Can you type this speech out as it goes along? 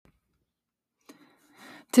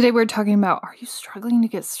Today we're talking about, are you struggling to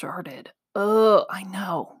get started? Oh, I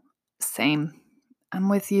know. Same. I'm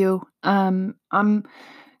with you. I'm going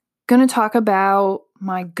to talk about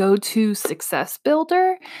my go-to success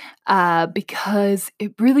builder because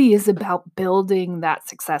it really is about building that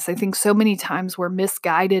success. I think so many times we're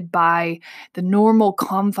misguided by the normal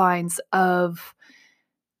confines of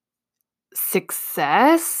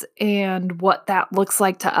success and what that looks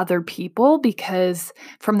like to other people, because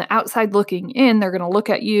from the outside looking in, they're going to look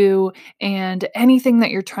at you and anything that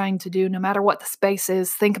you're trying to do, no matter what the space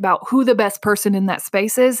is, think about who the best person in that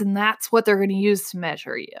space is, and that's what they're going to use to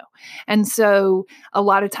measure you. And so a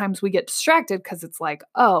lot of times we get distracted because it's like,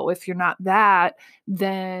 oh, if you're not that,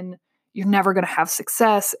 then you're never going to have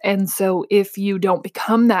success. And so if you don't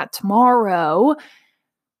become that tomorrow,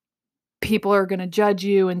 people are going to judge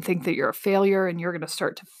you and think that you're a failure, and you're going to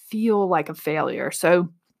start to feel like a failure. So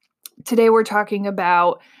today we're talking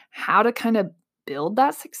about how to kind of build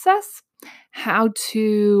that success, how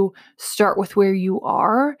to start with where you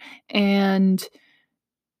are and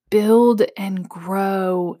build and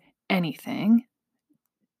grow anything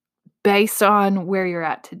based on where you're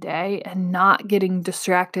at today, and not getting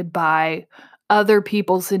distracted by other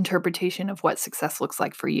people's interpretation of what success looks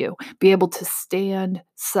like for you. Be able to stand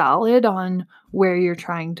solid on where you're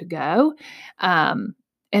trying to go, and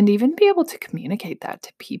even be able to communicate that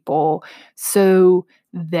to people so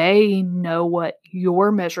they know what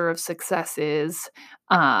your measure of success is,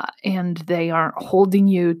 and they aren't holding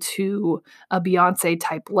you to a Beyonce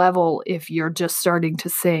type level if you're just starting to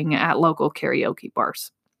sing at local karaoke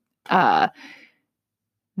bars. Uh,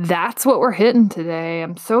 that's what we're hitting today.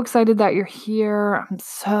 I'm so excited that you're here. I'm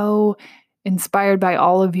so inspired by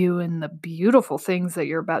all of you and the beautiful things that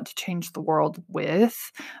you're about to change the world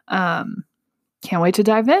with. Can't wait to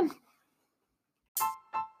dive in.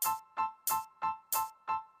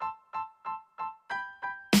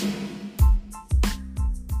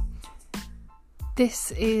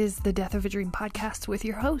 This is the Death of a Dream podcast with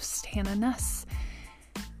your host, Hannah Nuss.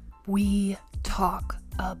 We talk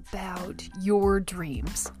about your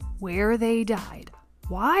dreams, where they died,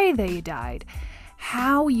 why they died,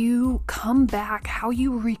 how you come back, how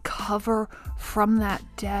you recover from that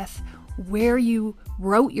death, where you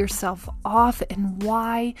wrote yourself off, and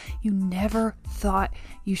why you never thought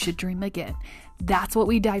you should dream again. That's what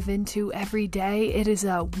we dive into every day. It is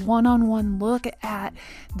a one-on-one look at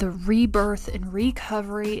the rebirth and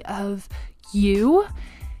recovery of you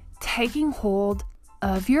taking hold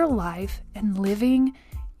of your life and living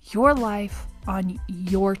your life on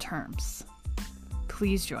your terms.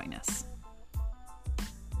 Please join us.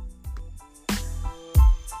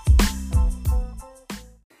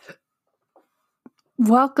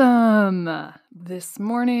 Welcome. This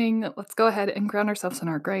morning, let's go ahead and ground ourselves in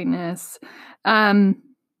our greatness. Boom.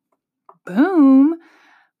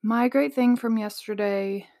 My great thing from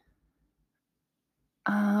yesterday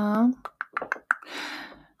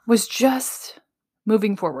was just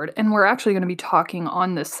moving forward. And we're actually going to be talking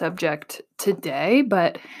on this subject today,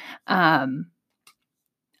 but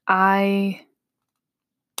I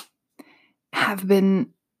have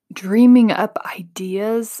been dreaming up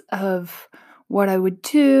ideas of what I would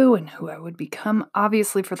do and who I would become.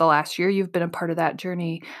 Obviously, for the last year, you've been a part of that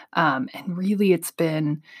journey. And really, it's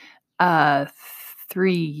been a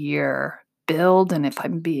 3-year build. And if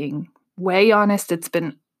I'm being way honest, it's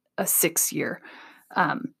been a 6-year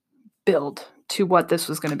build to what this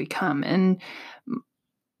was going to become. And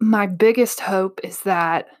my biggest hope is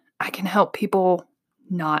that I can help people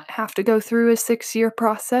not have to go through a 6-year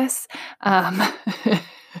process,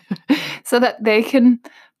 so that they can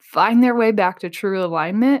find their way back to true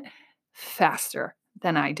alignment faster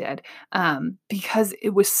than I did, because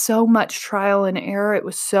it was so much trial and error. It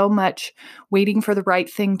was so much waiting for the right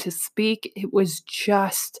thing to speak. It was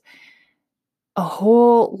just a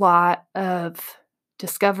whole lot of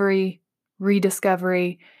discovery,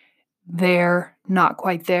 rediscovery, there, not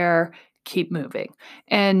quite there, keep moving.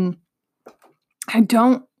 And I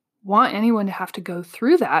don't want anyone to have to go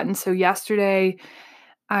through that. And so yesterday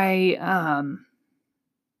I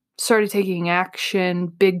started taking action,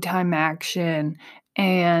 big time action,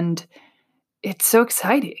 and it's so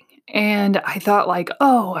exciting. And I thought like,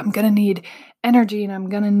 oh, I'm going to need energy and I'm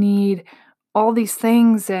going to need all these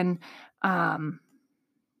things. And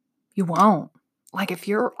you won't. Like if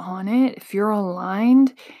you're on it, if you're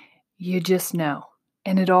aligned, you just know.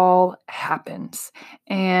 And it all happens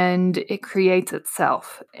and it creates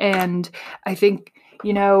itself. And I think,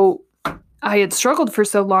 I had struggled for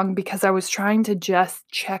so long because I was trying to just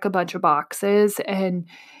check a bunch of boxes and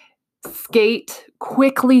skate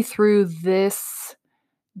quickly through this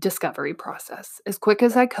discovery process as quick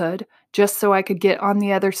as I could, just so I could get on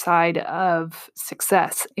the other side of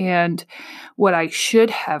success. And what I should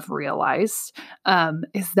have realized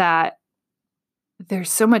is that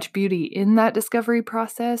there's so much beauty in that discovery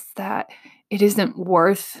process that it isn't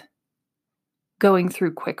worth going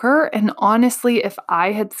through quicker. And honestly, if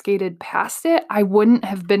I had skated past it, I wouldn't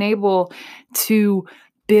have been able to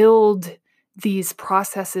build these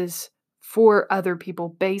processes for other people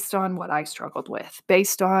based on what I struggled with,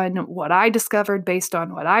 based on what I discovered, based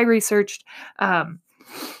on what I researched, um,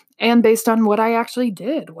 and based on what I actually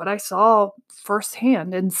did, what I saw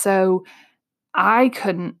firsthand. And so I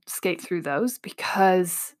couldn't skate through those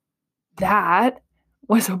because that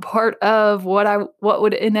was a part of what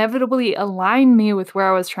would inevitably align me with where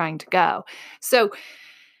I was trying to go. So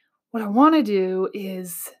what I wanna do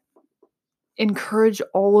is encourage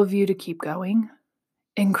all of you to keep going,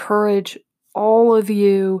 encourage all of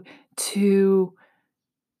you to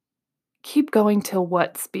keep going till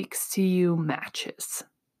what speaks to you matches,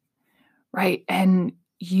 right? And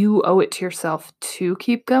you owe it to yourself to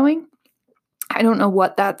keep going. I don't know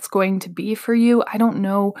what that's going to be for you. I don't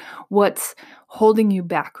know what's holding you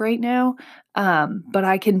back right now. But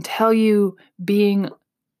I can tell you, being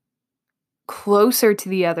closer to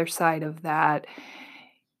the other side of that,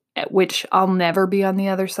 at which I'll never be on the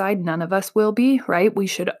other side. None of us will be, right? We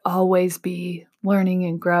should always be learning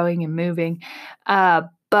and growing and moving.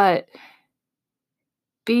 But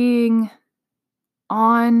being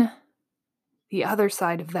on the other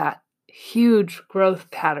side of that huge growth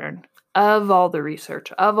pattern of all the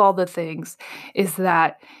research, of all the things, is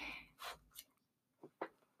that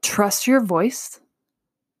trust your voice,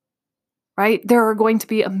 right? There are going to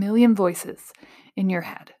be a million voices in your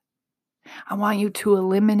head. I want you to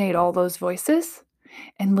eliminate all those voices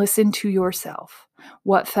and listen to yourself.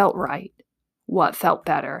 What felt right? What felt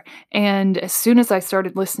better? And as soon as I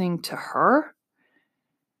started listening to her,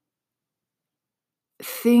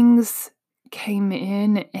 things came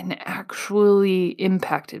in and actually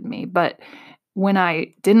impacted me. But when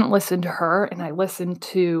I didn't listen to her and I listened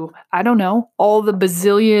to, I don't know, all the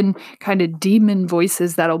bazillion kind of demon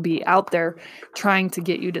voices that'll be out there trying to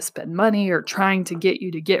get you to spend money or trying to get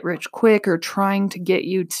you to get rich quick or trying to get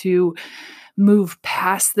you to move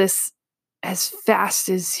past this as fast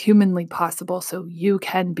as humanly possible so you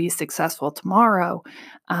can be successful tomorrow,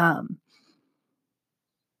 um,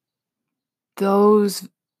 those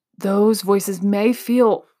those voices may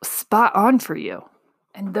feel spot on for you,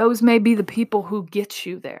 and those may be the people who get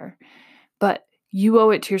you there, but you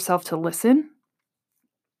owe it to yourself to listen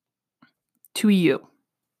to you.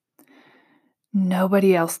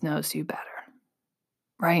 Nobody else knows you better,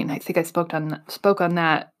 right? And I think I spoke on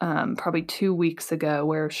that, probably 2 weeks ago,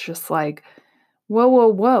 where it's just like, "Whoa, whoa,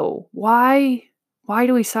 whoa. Why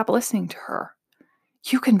do we stop listening to her?"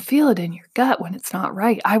 You can feel it in your gut when it's not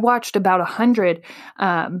right. I watched about 100,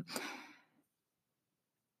 um,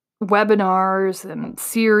 webinars and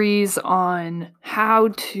series on how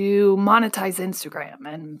to monetize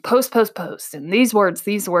Instagram and post, and these words,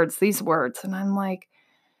 these words, these words. And I'm like,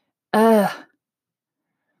 ugh,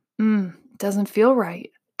 doesn't feel right.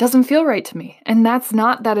 Doesn't feel right to me. And that's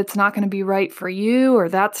not that it's not going to be right for you, or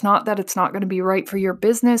that's not that it's not going to be right for your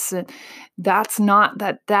business. And that's not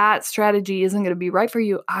that that strategy isn't going to be right for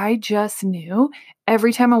you. I just knew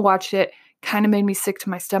every time I watched it, kind of made me sick to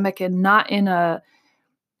my stomach, and not in a,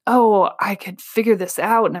 oh, I could figure this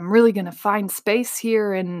out and I'm really going to find space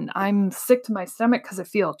here and I'm sick to my stomach because I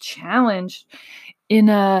feel challenged. In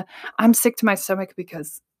a, I'm sick to my stomach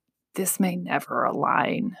because this may never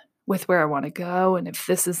align with where I want to go. And if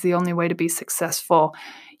this is the only way to be successful,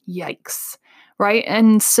 yikes. Right.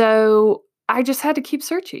 And so I just had to keep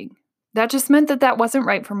searching. That just meant that that wasn't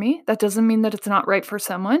right for me. That doesn't mean that it's not right for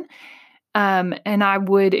someone. And I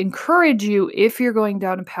would encourage you, if you're going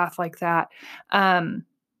down a path like that,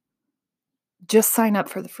 just sign up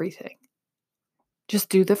for the free thing. Just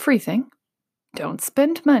do the free thing. Don't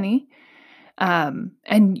spend money.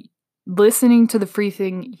 And listening to the free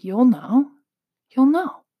thing, you'll know. You'll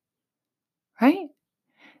know. Right?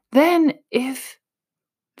 Then if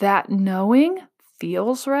that knowing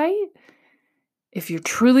feels right, if you're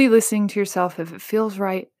truly listening to yourself, if it feels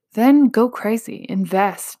right, then go crazy,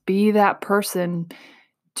 invest, be that person,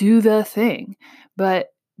 do the thing.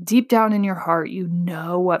 But deep down in your heart, you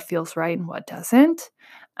know what feels right and what doesn't.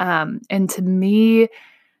 And to me,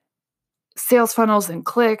 sales funnels and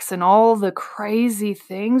clicks and all the crazy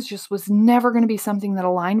things just was never going to be something that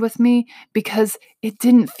aligned with me because it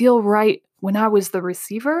didn't feel right when I was the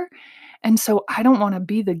receiver. And so I don't want to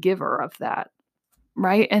be the giver of that.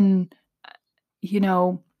 Right. And, you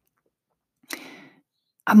know,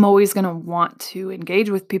 I'm always gonna want to engage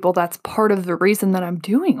with people. That's part of the reason that I'm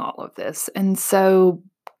doing all of this. And so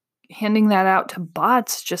handing that out to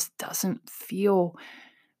bots just doesn't feel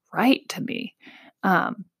right to me.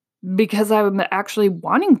 Um, because I'm actually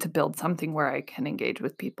wanting to build something where I can engage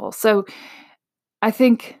with people. So I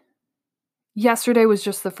think yesterday was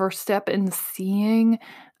just the first step in seeing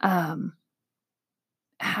um,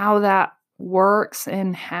 how that works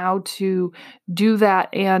and how to do that.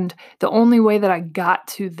 And the only way that I got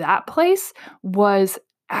to that place was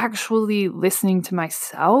actually listening to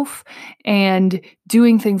myself and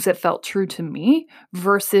doing things that felt true to me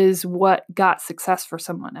versus what got success for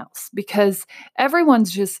someone else. Because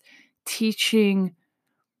everyone's just teaching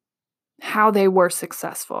how they were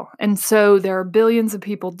successful. And so there are billions of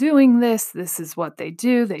people doing this. This is what they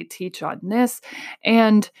do. They teach on this.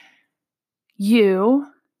 And you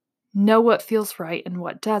know what feels right and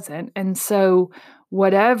what doesn't. And so,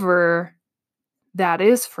 whatever that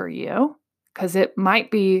is for you, because it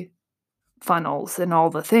might be funnels and all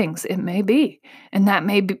the things, it may be. And that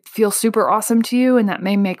may feel super awesome to you, and that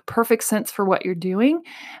may make perfect sense for what you're doing.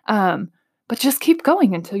 Um, but just keep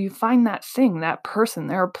going until you find that thing, that person.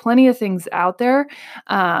 There are plenty of things out there.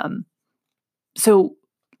 Um, so,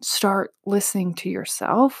 start listening to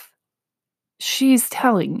yourself. She's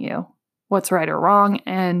telling you what's right or wrong.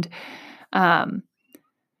 And um,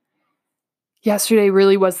 yesterday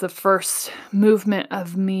really was the first movement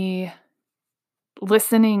of me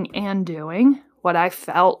listening and doing what I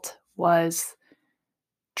felt was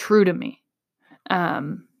true to me.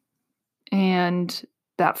 Um, and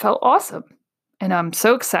that felt awesome. And I'm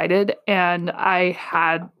so excited. And I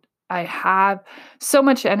have so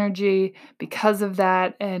much energy because of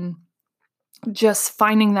that. And just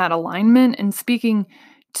finding that alignment and speaking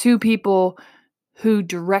to people who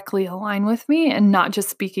directly align with me and not just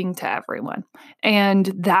speaking to everyone. And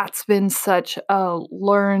that's been such a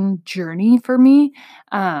learned journey for me.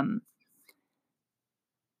 Um,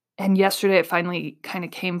 and yesterday it finally kind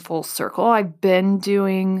of came full circle. I've been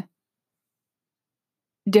doing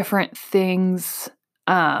different things.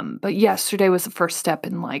 But yesterday was the first step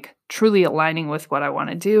in like truly aligning with what I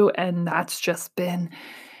want to do. And that's just been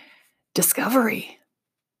discovery.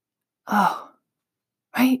 Oh,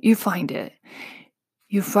 right? You find it.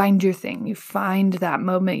 You find your thing. You find that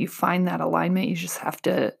moment. You find that alignment. You just have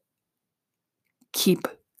to keep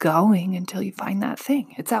going until you find that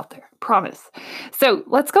thing. It's out there. Promise. So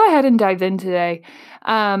let's go ahead and dive in today.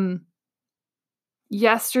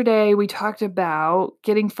 Yesterday, we talked about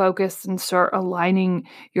getting focused and start aligning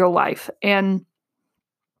your life. And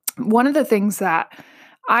one of the things that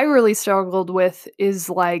I really struggled with is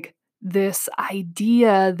like this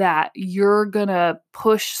idea that you're going to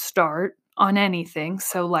push start on anything.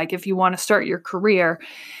 So, like, if you want to start your career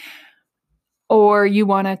or you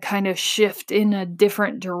want to kind of shift in a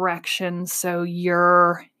different direction, so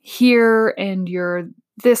you're here and you're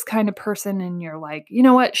this kind of person, and you're like, you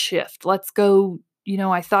know what, shift, let's go.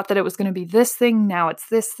 I thought that it was going to be this thing. Now it's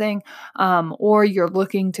this thing. Or you're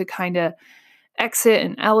looking to kind of exit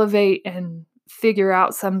and elevate and figure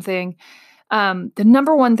out something. The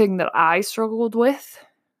number one thing that I struggled with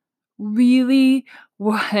really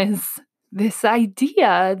was this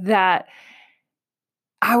idea that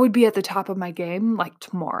I would be at the top of my game like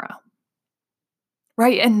tomorrow.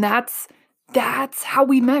 Right? And that's how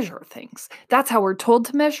we measure things. That's how we're told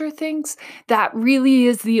to measure things. That really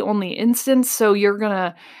is the only instance. So you're going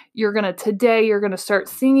to today you're going to start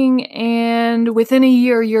singing, and within a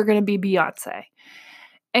year you're going to be Beyonce.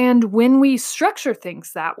 And when we structure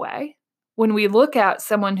things that way, when we look at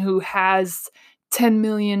someone who has 10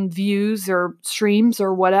 million views or streams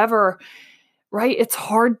or whatever, right? It's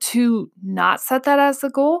hard to not set that as the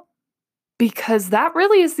goal, because that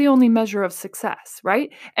really is the only measure of success, right?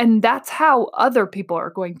 And that's how other people are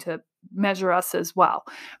going to measure us as well,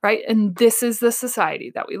 right? And this is the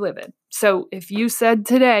society that we live in. So if you said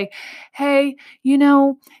today, hey,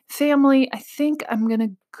 family, I think I'm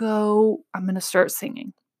going to start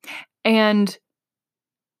singing. And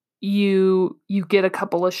you get a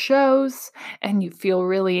couple of shows and you feel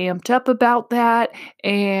really amped up about that,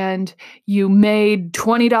 and you made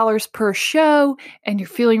 $20 per show and you're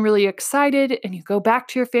feeling really excited, and you go back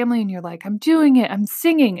to your family and you're like, I'm doing it, I'm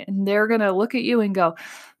singing, and they're going to look at you and go,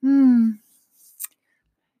 you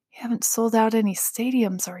haven't sold out any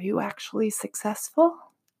stadiums. Are you actually successful?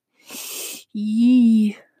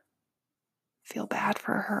 Yee. Feel bad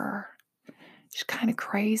for her. She's kind of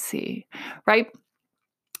crazy, right?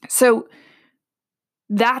 So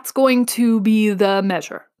that's going to be the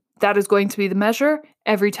measure. That is going to be the measure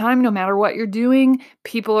every time, no matter what you're doing.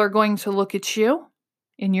 People are going to look at you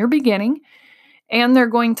in your beginning And they're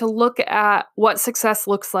going to look at what success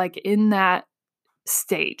looks like in that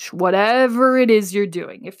stage, whatever it is you're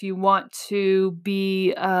doing. If you want to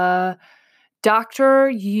be a doctor,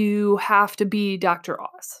 you have to be Dr.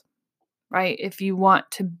 Oz, right? If you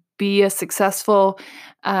want to be a successful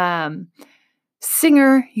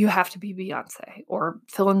singer, you have to be Beyonce, or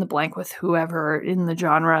fill in the blank with whoever in the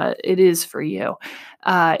genre it is for you.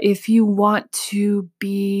 If you want to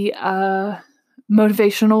be a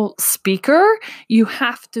motivational speaker, you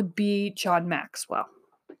have to be John Maxwell.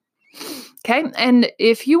 Okay. And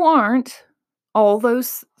if you aren't all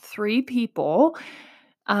those three people,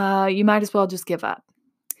 you might as well just give up.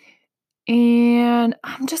 And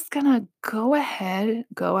I'm just going to go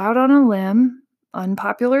out on a limb,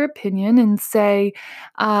 unpopular opinion, and say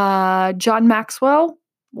John Maxwell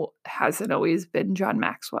hasn't always been John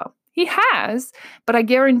Maxwell. He has, but I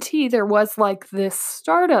guarantee there was like this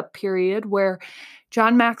startup period where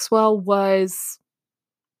John Maxwell was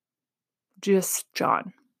just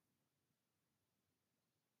John.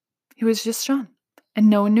 He was just John, and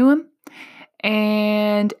no one knew him.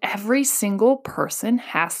 And every single person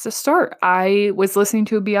has to start. I was listening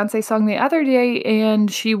to a Beyonce song the other day, and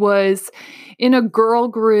she was in a girl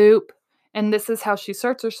group. And this is how she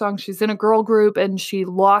starts her song. She's in a girl group, and she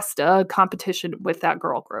lost a competition with that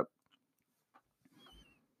girl group.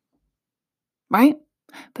 Right?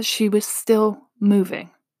 But she was still moving.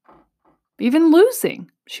 Even losing,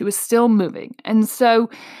 she was still moving. And so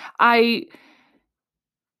I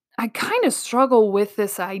kind of struggle with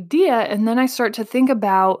this idea, and then I start to think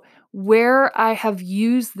about where I have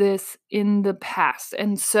used this in the past.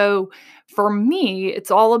 And so for me,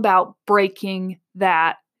 it's all about breaking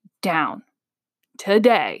that down.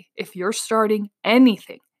 Today, if you're starting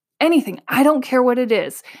anything, I don't care what it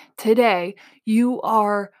is, today you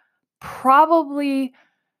are probably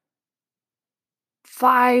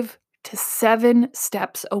 5 to 7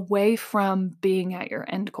 steps away from being at your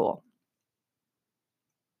end goal.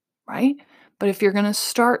 Right? But if you're going to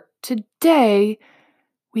start today,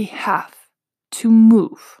 we have to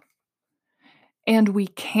move. And we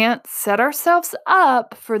can't set ourselves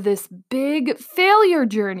up for this big failure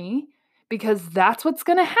journey, because that's what's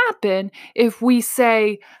going to happen if we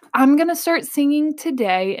say, I'm going to start singing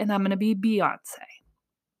today and I'm going to be Beyonce.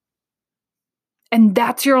 And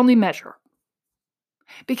that's your only measure.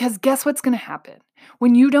 Because guess what's going to happen?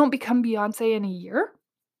 When you don't become Beyonce in a year,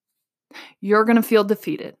 you're going to feel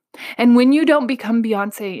defeated. And when you don't become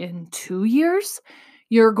Beyonce in 2 years,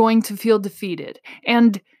 you're going to feel defeated.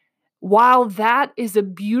 And while that is a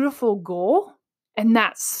beautiful goal, and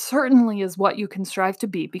that certainly is what you can strive to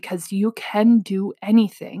be, because you can do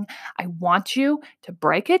anything, I want you to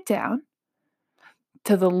break it down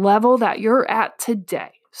to the level that you're at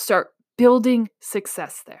today. Start building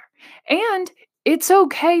success there. And it's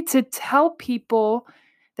okay to tell people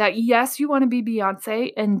that, yes, you want to be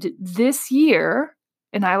Beyonce, and this year,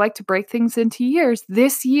 and I like to break things into years,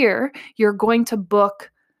 this year, you're going to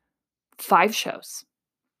book 5 shows.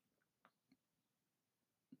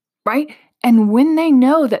 Right? And when they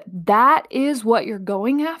know that that is what you're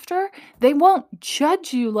going after, they won't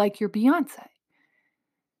judge you like you're Beyonce.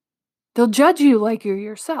 They'll judge you like you're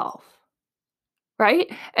yourself.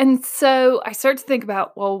 Right? And so I start to think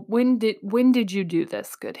about, well, when did you do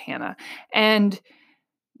this, good Hannah? And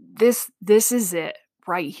this is it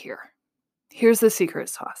right here. Here's the secret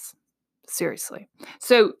sauce. Seriously.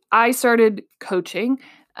 So I started coaching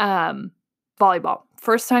volleyball.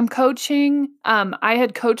 First time coaching. I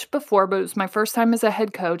had coached before, but it was my first time as a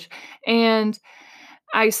head coach. And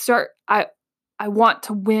I want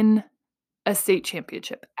to win a state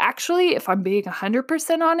championship. Actually, if I'm being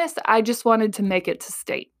 100% honest, I just wanted to make it to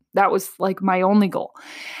state. That was like my only goal.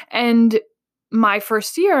 And my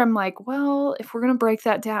first year, I'm like, well, if we're going to break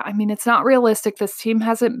that down, I mean, it's not realistic. This team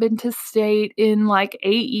hasn't been to state in like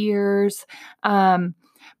 8 years.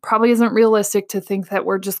 Probably isn't realistic to think that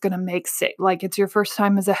we're just going to make state. Like, it's your first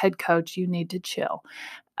time as a head coach. You need to chill.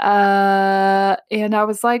 And I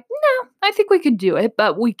was like, no, I think we could do it,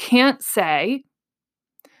 but we can't say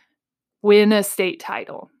win a state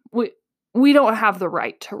title. We don't have the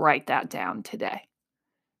right to write that down today.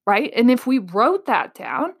 Right? And if we wrote that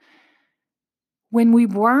down, when we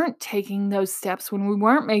weren't taking those steps, when we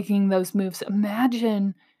weren't making those moves,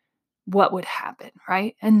 imagine what would happen,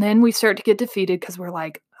 right? And then we start to get defeated because we're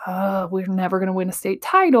like, oh, we're never going to win a state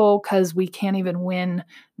title because we can't even win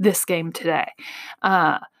this game today.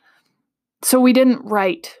 So we didn't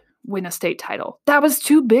win a state title. That was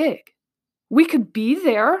too big. We could be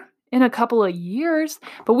there in a couple of years,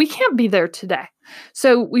 but we can't be there today.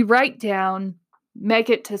 So we write down, make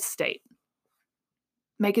it to state.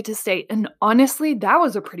 make it to state. And honestly, that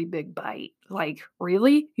was a pretty big bite. Like,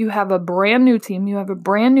 really? You have a brand new team, you have a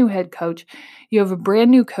brand new head coach, you have a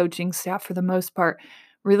brand new coaching staff for the most part.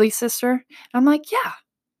 Really, sister? I'm like, yeah,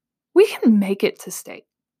 we can make it to state.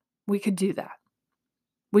 We could do that.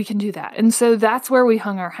 We can do that. And so that's where we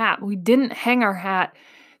hung our hat. We didn't hang our hat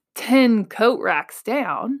 10 coat racks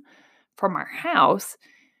down from our house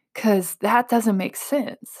because that doesn't make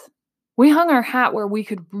sense. We hung our hat where we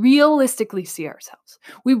could realistically see ourselves.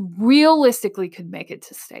 We realistically could make it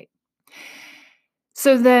to state.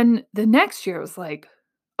 So then the next year was like,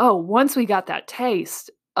 oh, once we got that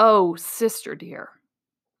taste, oh, sister dear,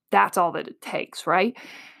 that's all that it takes, right?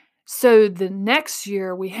 So the next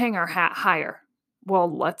year we hang our hat higher.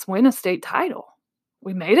 Well, let's win a state title.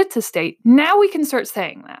 We made it to state. Now we can start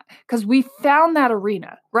saying that because we found that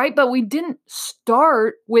arena, right? But we didn't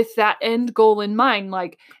start with that end goal in mind.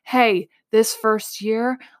 Like, hey, this first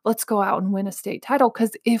year, let's go out and win a state title.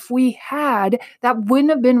 Because if we had, that wouldn't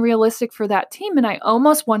have been realistic for that team. And I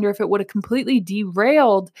almost wonder if it would have completely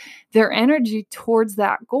derailed their energy towards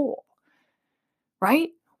that goal, right?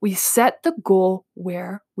 We set the goal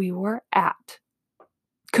where we were at.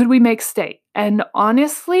 Could we make state? And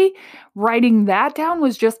honestly, writing that down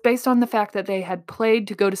was just based on the fact that they had played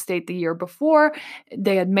to go to state the year before.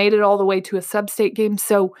 They had made it all the way to a sub-state game.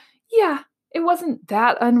 So yeah, it wasn't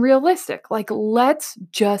that unrealistic. Like, let's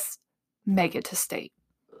just make it to state.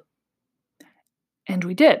 And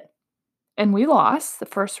we did. And we lost the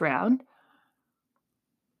first round.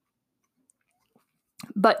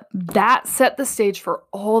 But that set the stage for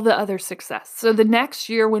all the other success. So the next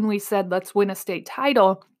year when we said, let's win a state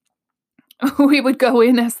title, we would go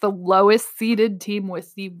in as the lowest seeded team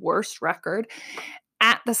with the worst record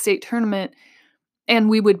at the state tournament, and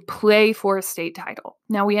we would play for a state title.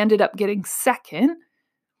 Now, we ended up getting second,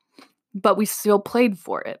 but we still played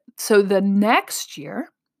for it. So the next year,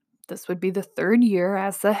 this would be the third year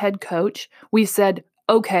as the head coach, we said,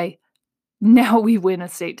 okay, now we win a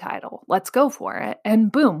state title. Let's go for it.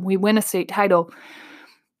 And boom, we win a state title.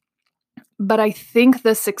 But I think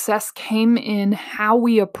the success came in how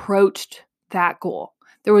we approached that goal.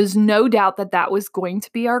 There was no doubt that that was going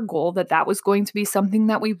to be our goal, that that was going to be something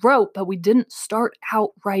that we wrote, but we didn't start out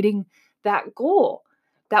writing that goal.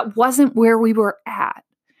 That wasn't where we were at,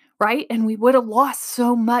 right? And we would have lost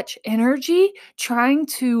so much energy trying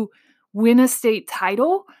to win a state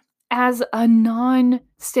title as a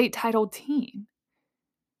non-state title team.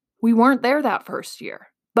 We weren't there that first year,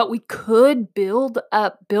 but we could build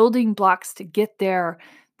up building blocks to get there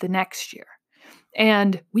the next year.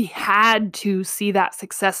 And we had to see that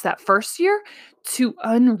success that first year to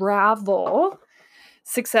unravel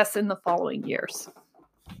success in the following years,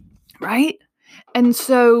 right? And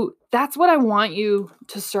so that's what I want you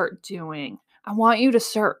to start doing. I want you to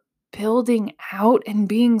start building out and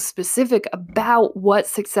being specific about what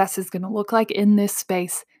success is going to look like in this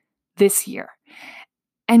space this year.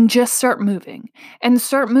 And just start moving. And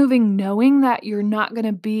start moving knowing that you're not going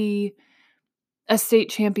to be a state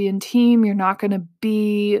champion team. You're not going to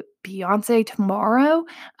be Beyonce tomorrow,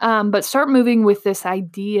 but start moving with this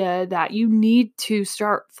idea that you need to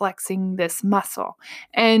start flexing this muscle.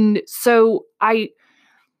 And so I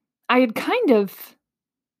had kind of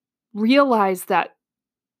realized that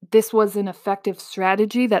this was an effective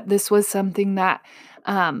strategy, that this was something that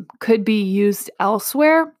could be used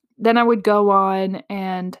elsewhere. Then I would go on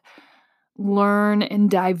and learn and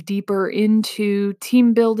dive deeper into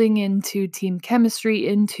team building, into team chemistry,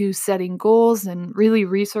 into setting goals, and really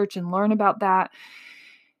research and learn about that.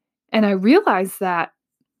 And I realized that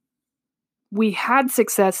we had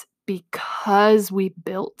success because we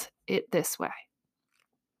built it this way.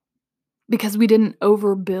 Because we didn't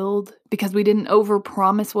overbuild, because we didn't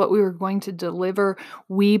overpromise what we were going to deliver.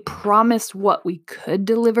 We promised what we could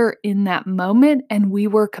deliver in that moment, and we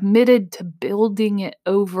were committed to building it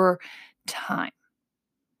over time.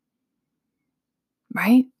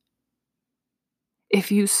 Right?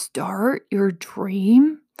 If you start your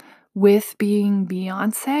dream with being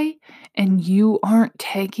Beyonce and you aren't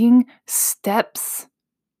taking steps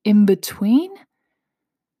in between,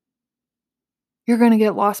 you're going to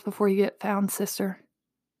get lost before you get found, sister.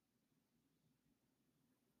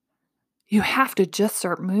 You have to just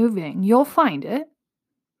start moving. You'll find it,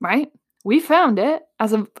 right? We found it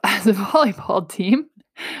as a volleyball team.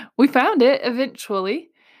 We found it eventually.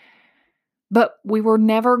 But we were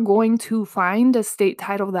never going to find a state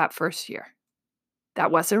title that first year.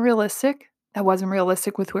 That wasn't realistic. That wasn't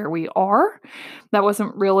realistic with where we are. That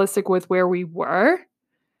wasn't realistic with where we were.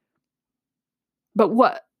 But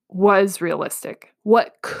was realistic?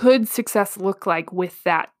 What could success look like with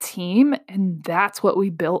that team? And that's what we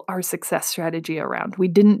built our success strategy around. We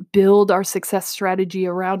didn't build our success strategy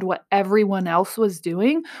around what everyone else was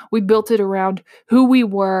doing. We built it around who we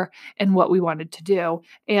were and what we wanted to do.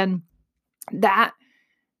 And that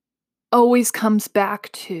always comes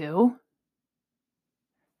back to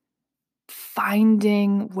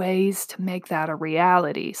finding ways to make that a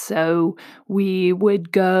reality. So we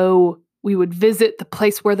would visit the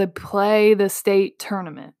place where they play the state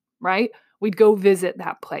tournament, right? We'd go visit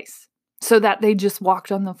that place so that they just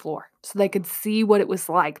walked on the floor so they could see what it was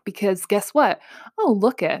like. Because guess what? Oh,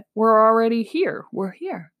 we're already here. We're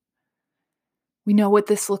here. We know what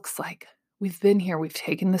this looks like. We've been here. We've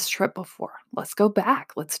taken this trip before. Let's go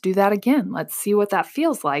back. Let's do that again. Let's see what that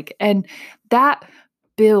feels like. And that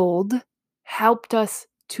build helped us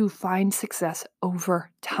to find success over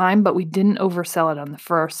time, but we didn't oversell it on the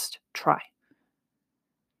first try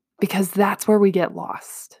because that's where we get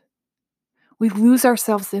lost. We lose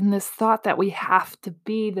ourselves in this thought that we have to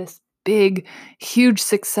be this big, huge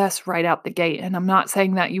success right out the gate. And I'm not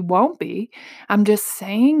saying that you won't be. I'm just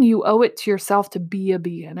saying you owe it to yourself to be a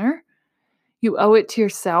beginner. You owe it to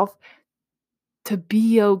yourself to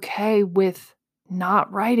be okay with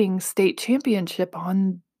not writing state championship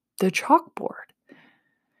on the chalkboard.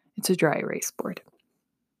 It's a dry erase board.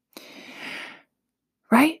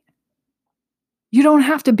 Right? You don't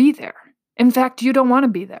have to be there. In fact, you don't want to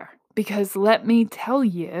be there because let me tell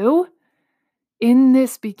you, in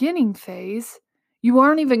this beginning phase, you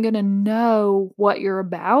aren't even going to know what you're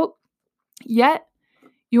about yet.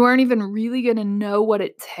 You aren't even really going to know what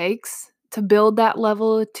it takes to build that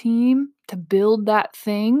level of team, to build that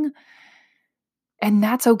thing. And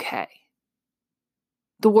that's okay.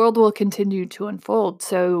 The world will continue to unfold.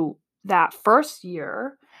 So that first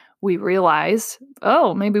year, we realized,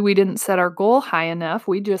 oh, maybe we didn't set our goal high enough.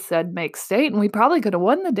 We just said make state, and we probably could have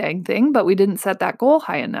won the dang thing, but we didn't set that goal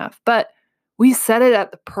high enough. But we set it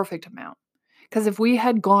at the perfect amount. Because if we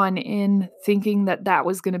had gone in thinking that that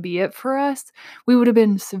was going to be it for us, we would have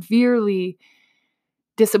been severely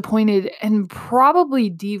disappointed and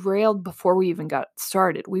probably derailed before we even got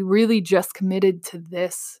started. We really just committed to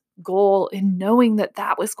this goal in knowing that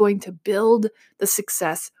that was going to build the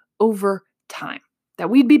success over time, that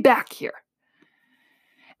we'd be back here.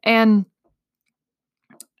 And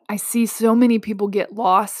I see so many people get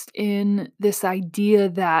lost in this idea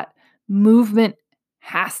that movement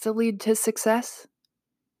has to lead to success,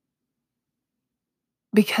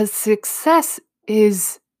 because success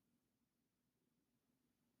is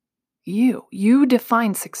you. You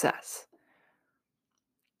define success.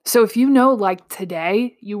 So if you know, like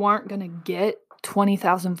today, you aren't going to get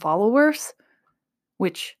 20,000 followers,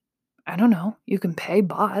 which, I don't know, you can pay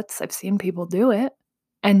bots. I've seen people do it.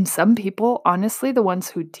 And some people, honestly, the ones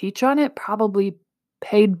who teach on it, probably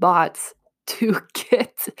paid bots to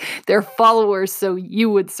get their followers so you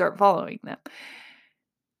would start following them.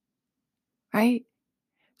 Right?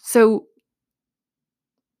 So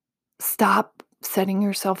stop setting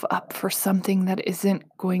yourself up for something that isn't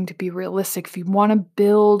going to be realistic. If you want to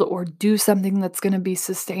build or do something that's going to be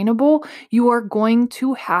sustainable, you are going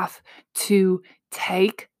to have to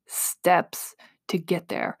take steps to get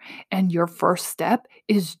there. And your first step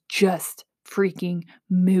is just freaking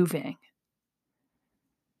moving.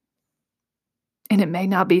 And it may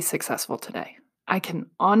not be successful today. I can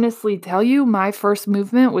honestly tell you my first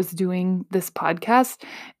movement was doing this podcast,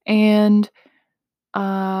 and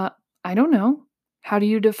I don't know. How do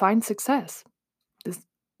you define success? This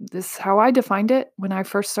is how I defined it when I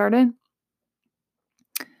first started.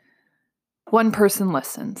 One person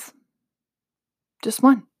listens. Just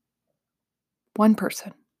one. One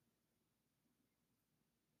person.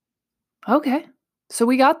 Okay. So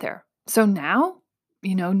we got there. So now,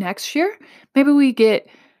 next year, maybe we get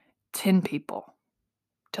 10 people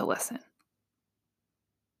to listen.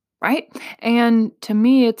 Right? And to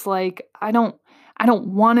me, it's like, I don't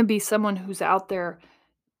want to be someone who's out there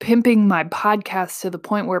pimping my podcast to the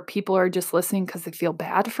point where people are just listening because they feel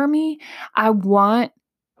bad for me. I want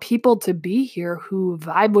people to be here who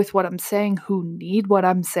vibe with what I'm saying, who need what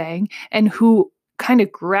I'm saying, and who kind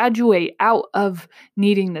of graduate out of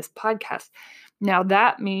needing this podcast. Now,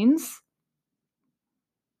 that means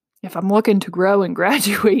if I'm looking to grow and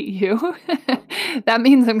graduate you, that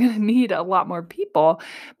means I'm going to need a lot more people.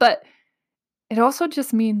 But it also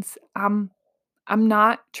just means I'm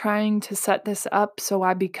not trying to set this up so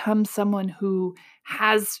I become someone who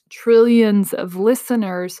has trillions of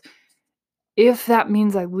listeners if that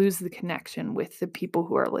means I lose the connection with the people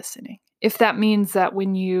who are listening. If that means that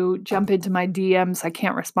when you jump into my DMs, I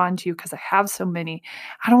can't respond to you because I have so many.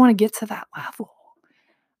 I don't want to get to that level.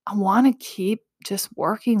 I want to keep just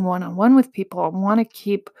working one-on-one with people. I want to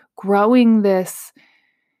keep growing this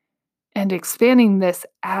and expanding this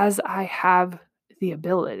as I have the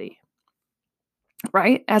ability,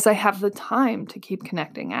 right? As I have the time to keep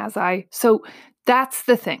connecting, so that's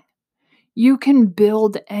the thing. You can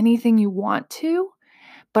build anything you want to,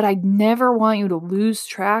 but I never want you to lose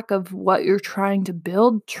track of what you're trying to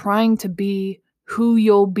build, trying to be who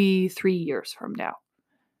you'll be 3 years from now,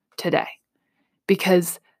 today,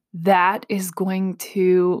 because that is going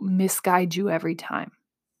to misguide you every time.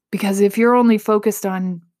 Because if you're only focused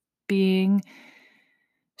on being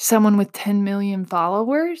someone with 10 million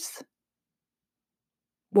followers,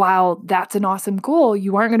 while that's an awesome goal,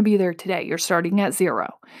 you aren't going to be there today. You're starting at 0.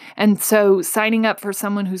 And so signing up for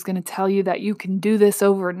someone who's going to tell you that you can do this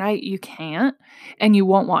overnight, you can't, and you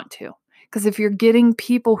won't want to. Because if you're getting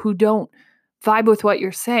people who don't vibe with what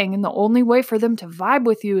you're saying, and the only way for them to vibe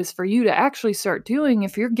with you is for you to actually start doing,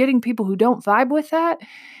 if you're getting people who don't vibe with that,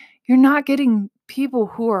 you're not getting people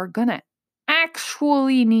who are going to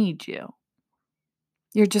actually need you.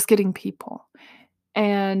 You're just getting people.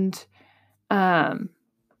 And I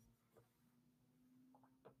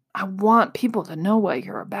want people to know what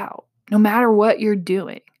you're about, no matter what you're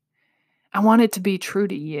doing. I want it to be true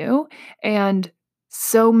to you. And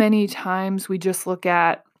so many times we just look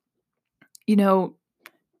at,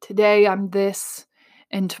 today I'm this,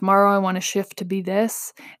 and tomorrow I want to shift to be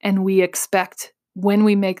this. And we expect when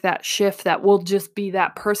we make that shift that we'll just be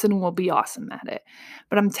that person and we'll be awesome at it.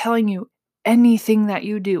 But I'm telling you, anything that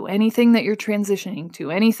you do, anything that you're transitioning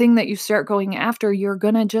to, anything that you start going after, you're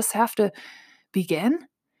going to just have to begin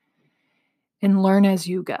and learn as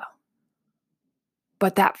you go.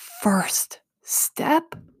 But that first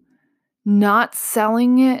step, not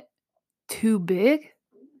selling it too big,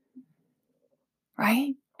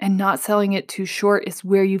 right? And not selling it too short is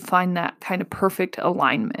where you find that kind of perfect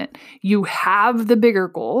alignment. You have the bigger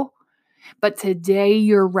goal, but today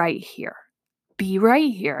you're right here. Be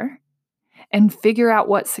right here and figure out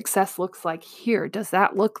what success looks like here. Does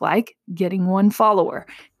that look like getting 1 follower?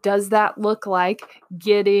 Does that look like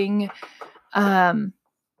getting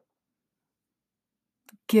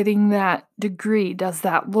that degree? Does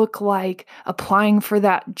that look like applying for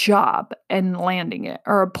that job and landing it,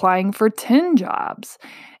 or applying for 10 jobs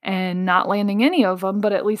and not landing any of them,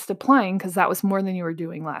 but at least applying because that was more than you were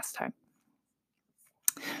doing last time?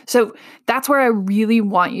 So that's where I really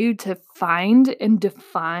want you to find and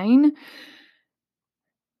define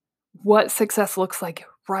what success looks like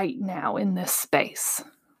right now in this space.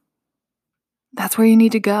 That's where you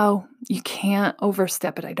need to go. You can't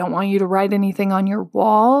overstep it. I don't want you to write anything on your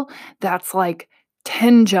wall that's like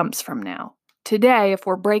 10 jumps from now. Today, if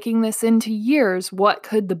we're breaking this into years, what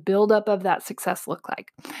could the buildup of that success look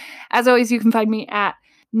like? As always, you can find me at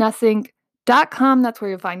nothing.com. That's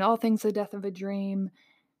where you'll find all things the death of a dream.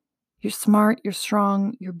 You're smart, you're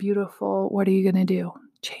strong, you're beautiful. What are you going to do?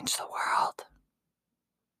 Change the world.